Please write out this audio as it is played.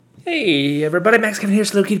Hey everybody, Max Kevin here.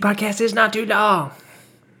 Slow Key Podcast is not too long.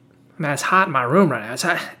 Man, it's hot in my room right now. It's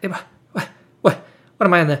hot. What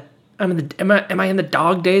am I in the? Am I in the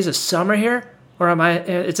dog days of summer here, or am I?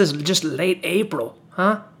 It's just late April,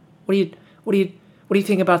 huh? What do you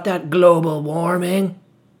think about that global warming,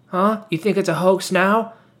 huh? You think it's a hoax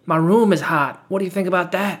now? My room is hot. What do you think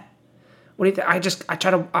about that? What do you think? I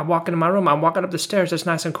walk into my room. I'm walking up the stairs. It's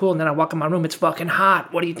nice and cool, and then I walk in my room. It's fucking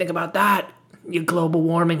hot. What do you think about that? You global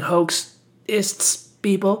warming hoaxists,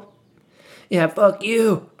 people. Yeah, fuck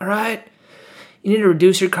you, alright? You need to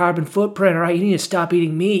reduce your carbon footprint, alright? You need to stop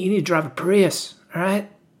eating meat. You need to drive a Prius,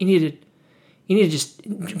 alright? You need to just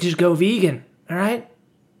go vegan, alright?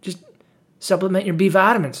 Just supplement your B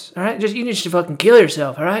vitamins, alright? You need to fucking kill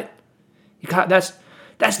yourself, alright? That's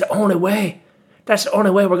the only way. That's the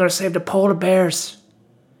only way we're gonna save the polar bears.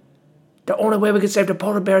 The only way we can save the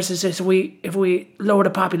polar bears is if we lower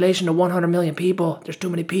the population to 100 million people. There's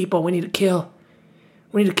too many people. We need to kill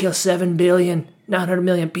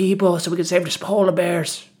 7,900,000,000 people so we can save the polar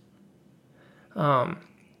bears. Yeah,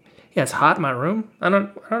 it's hot in my room. I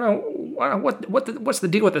don't know what's the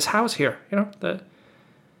deal with this house here. You know,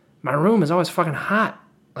 my room is always fucking hot.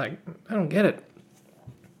 Like, I don't get it.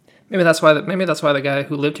 Maybe that's why the guy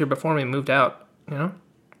who lived here before me moved out. You know,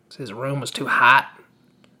 'cause his room was too hot.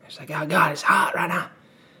 It's like, oh God, it's hot right now.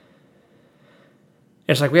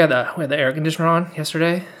 It's like we had the air conditioner on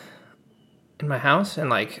yesterday in my house, and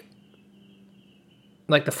like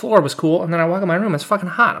the floor was cool, and then I walk in my room, it's fucking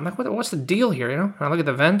hot. I'm like, what's the deal here, you know? And I look at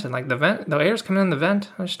the vent, and like the air's coming in the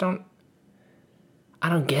vent. I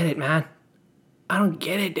don't get it, man. I don't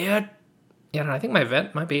get it, dude. Yeah, I think my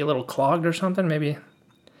vent might be a little clogged or something. Maybe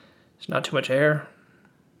there's not too much air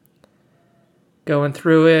going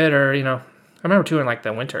through it, or you know. I remember too in like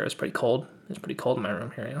the winter, it was pretty cold. It was pretty cold in my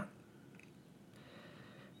room here, you know.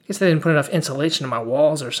 I guess they didn't put enough insulation in my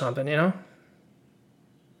walls or something, you know.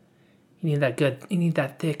 You need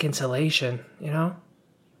that thick insulation, you know.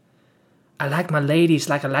 I like my ladies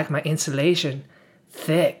like I like my insulation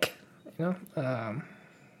thick, you know.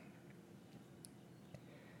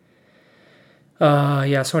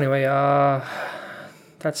 Yeah. So anyway, I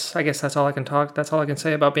guess that's all I can talk. That's all I can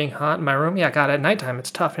say about being hot in my room. Yeah, God, at nighttime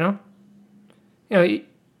it's tough, you know. You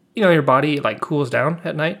know, your body like cools down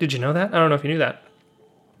at night. Did you know that? I don't know if you knew that,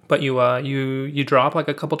 but you drop like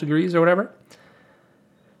a couple degrees or whatever.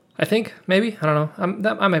 I think maybe I don't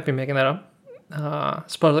know. I might be making that up.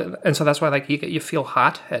 Supposedly, and so that's why like you feel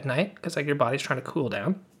hot at night because like your body's trying to cool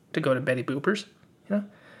down to go to Betty Boopers. You know,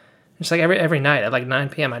 it's like every night at like 9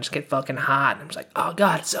 p.m. I just get fucking hot. I'm just like, oh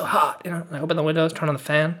God, it's so hot. You know, and I open the windows, turn on the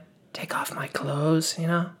fan, take off my clothes. You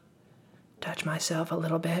know, touch myself a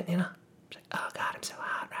little bit. You know. Like, oh God, I'm so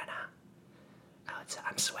hot right now. Oh,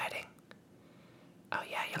 I'm sweating. Oh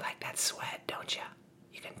yeah, you like that sweat, don't you?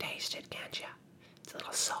 You can taste it, can't you? It's a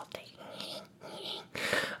little salty.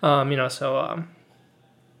 You know, so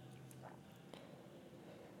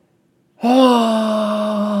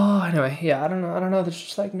oh, anyway, yeah, I don't know. There's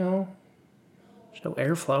just like there's no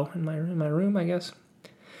airflow in my room, I guess.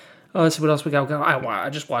 Oh, let's see what else we got. I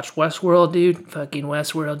just watched Westworld, dude. Fucking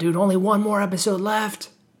Westworld, dude. Only one more episode left.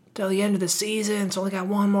 Till the end of the season. It's only got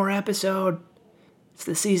one more episode. It's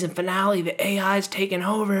the season finale. The AI's taking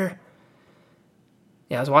over.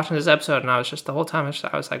 Yeah, I was watching this episode, and I was just the whole time. I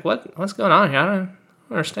was like, what's going on here? I don't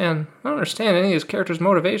understand. I don't understand any of these characters'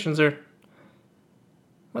 motivations or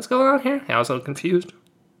what's going on here. Yeah, I was a little confused.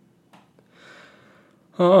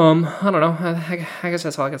 I don't know. I guess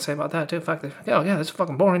that's all I can say about that too. Fuck. Oh yeah, it's a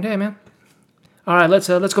fucking boring day, man. All right, let's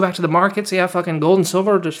go back to the markets. Yeah, fucking gold and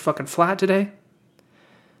silver just fucking flat today.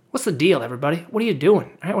 What's the deal, everybody? What are you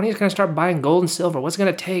doing? All right, when are you going to start buying gold and silver? What's it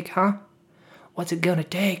going to take, huh? What's it going to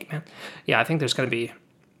take, man? Yeah, I think there's going to be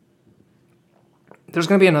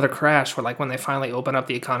another crash for like when they finally open up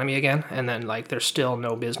the economy again, and then like there's still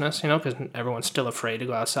no business, you know, because everyone's still afraid to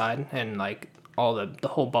go outside, and like all the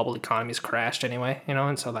whole bubble economy's crashed anyway, you know,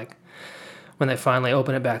 and so like when they finally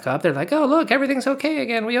open it back up, they're like, oh look, everything's okay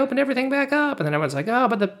again. We opened everything back up, and then everyone's like, oh,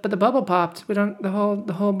 but the bubble popped.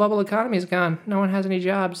 The whole bubble economy's gone. No one has any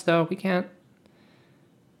jobs though. We can't.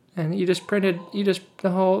 And you just printed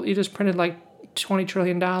like $20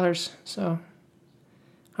 trillion. So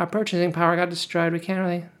our purchasing power got destroyed. We can't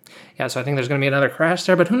really. Yeah, so I think there's going to be another crash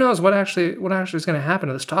there, but who knows what actually is going to happen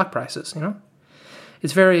to the stock prices? You know,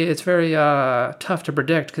 it's very tough to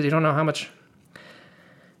predict because you don't know how much.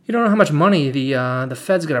 You don't know how much money the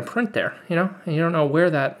Fed's going to print there, you know, and you don't know where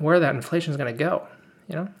that inflation is going to go,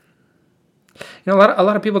 you know. A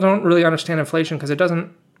lot of people don't really understand inflation because it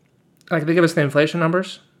doesn't, like, they give us the inflation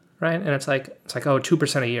numbers, right? And it's like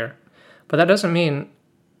 2% a year, but that doesn't mean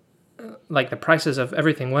like the prices of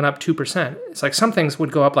everything went up 2%. It's like some things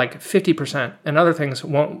would go up like 50% and other things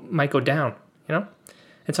might go down, you know?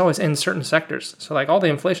 It's always in certain sectors. So like all the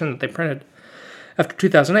inflation that they printed after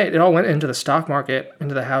 2008, it all went into the stock market,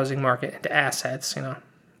 into the housing market, into assets, you know?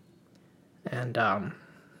 And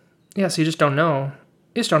yeah, so you just don't know.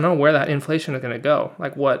 You just don't know where that inflation is going to go.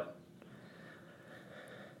 Like what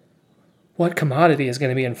commodity is going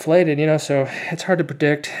to be inflated, you know? So it's hard to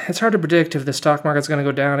predict. It's hard to predict if the stock market's going to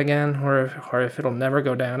go down again or if it'll never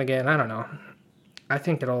go down again. I don't know. I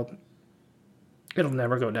think it'll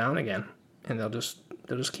never go down again, and they'll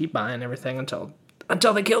just keep buying everything until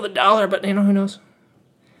they kill the dollar. But you know, who knows?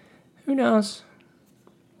 Who knows?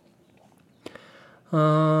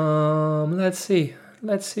 Let's see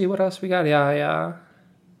what else we got. Yeah.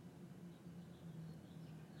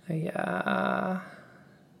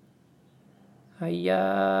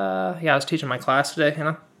 I was teaching my class today, you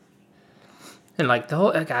know, and like the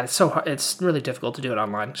whole God, it's so hard. It's really difficult to do it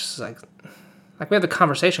online. Just like we have the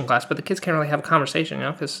conversation class, but the kids can't really have a conversation, you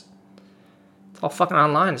know, because it's all fucking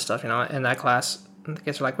online and stuff, you know. In that class, and the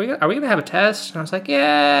kids are like, "Are we gonna have a test?" And I was like,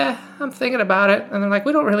 "Yeah, I'm thinking about it." And they're like,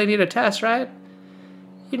 "We don't really need a test, right?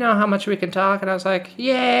 You know how much we can talk." And I was like,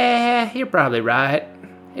 "Yeah, you're probably right.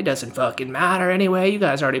 It doesn't fucking matter anyway. You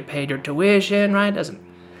guys already paid your tuition, right? It doesn't."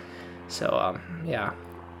 So, yeah.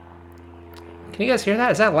 Can you guys hear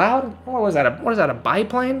that? Is that loud? What is that? A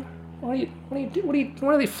biplane? What are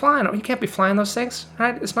they flying? You can't be flying those things,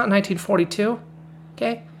 right? It's not 1942,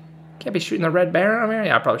 okay? Can't be shooting the Red Baron over here.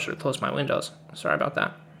 Yeah, I probably should have closed my windows. Sorry about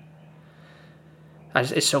that.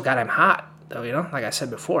 It's so goddamn hot, though, you know? Like I said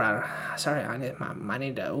before, I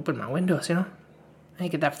need to open my windows, you know? I need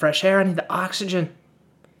to get that fresh air. I need the oxygen.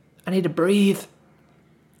 I need to breathe.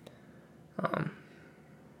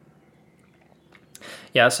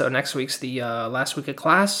 Yeah, so next week's the last week of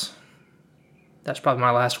class. That's probably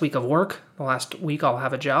my last week of work. The last week I'll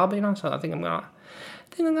have a job, you know. So I think I'm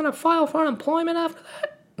gonna file for unemployment after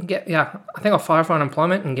that. I think I'll file for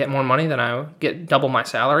unemployment and get more money than I get double my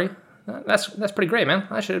salary. That's pretty great, man.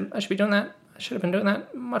 I should be doing that. I should have been doing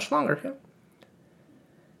that much longer. Yeah.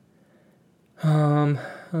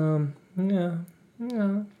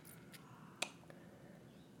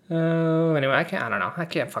 Oh, anyway, I don't know. I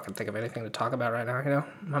can't fucking think of anything to talk about right now, you know?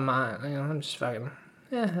 My mind, you know, I'm just fucking,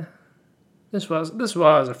 yeah. This was what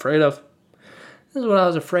I was afraid of. I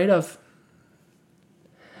was afraid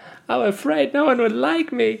no one would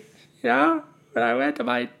like me, you know? When I went to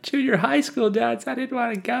my junior high school dance, I didn't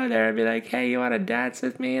want to go there and be like, "Hey, you want to dance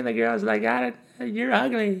with me?" And the girl's like, "You're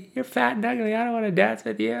ugly. You're fat and ugly. I don't want to dance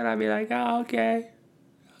with you." And I'd be like, "Oh, okay.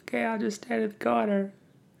 Okay, I'll just stand in the corner.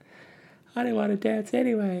 I didn't want to dance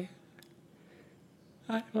anyway.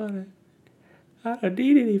 I don't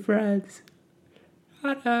need any friends.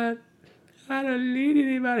 I don't need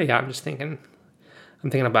anybody." Yeah, I'm thinking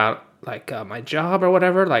about, like, my job or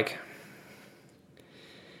whatever. Like,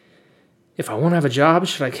 if I want to have a job,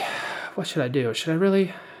 what should I do? Should I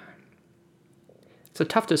really? It's a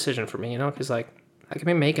tough decision for me, you know, because, like, I could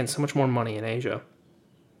be making so much more money in Asia.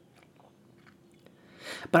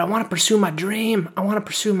 But I want to pursue my dream. I want to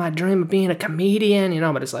pursue my dream of being a comedian, you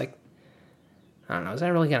know, but it's like, I don't know, is that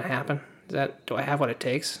really going to happen? Do I have what it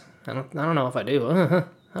takes? I don't know if I do. I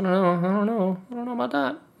don't know about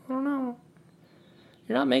that. I don't know.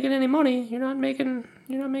 You're not making any money. You're not making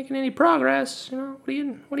any progress. You know,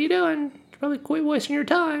 what are you doing? You probably quit wasting your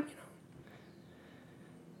time, you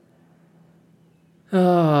know.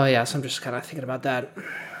 Oh, yeah, so I'm just kind of thinking about that.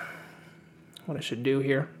 What I should do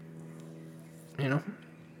here. You know?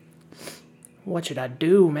 What should I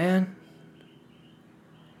do, man?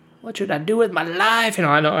 What should I do with my life? You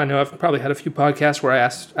know, I know I've probably had a few podcasts where I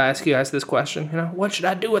ask you guys this question, you know, what should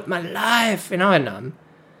I do with my life? You know, and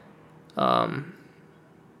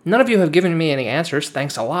none of you have given me any answers.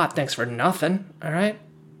 Thanks a lot. Thanks for nothing. All right?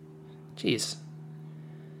 Jeez.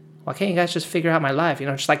 Why can't you guys just figure out my life? You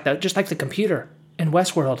know, just like the computer in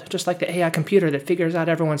Westworld, just like the AI computer that figures out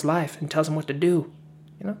everyone's life and tells them what to do,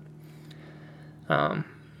 you know?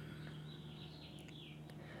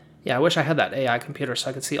 Yeah, I wish I had that AI computer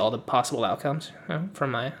so I could see all the possible outcomes, you know,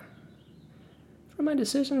 from my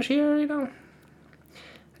decisions here, you know.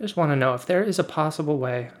 I just want to know if there is a possible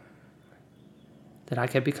way that I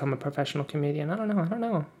could become a professional comedian. I don't know,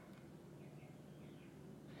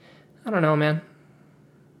 man.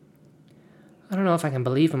 I don't know if I can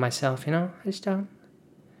believe in myself, you know. I just don't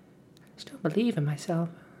believe in myself.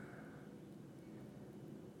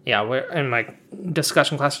 Yeah, we're in my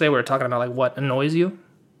discussion class today. We were talking about, like, what annoys you.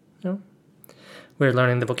 You know, we're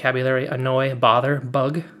learning the vocabulary: annoy, bother,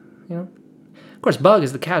 bug. You know, of course, bug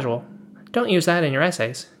is the casual. Don't use that in your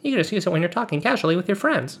essays. You can just use it when you're talking casually with your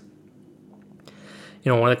friends.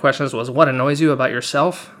 one of the questions was, what annoys you about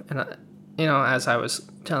yourself? And, as I was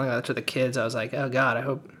telling that to the kids, I was like, oh God, I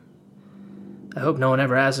hope no one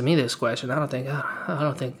ever asks me this question. I don't think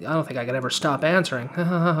I could ever stop answering.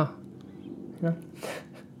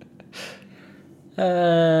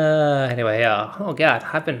 Anyway, oh God,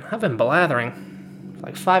 I've been blathering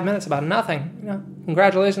like 5 minutes about nothing.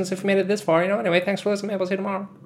 Congratulations if you made it this far. Anyway, thanks for listening. Maybe I'll see you tomorrow.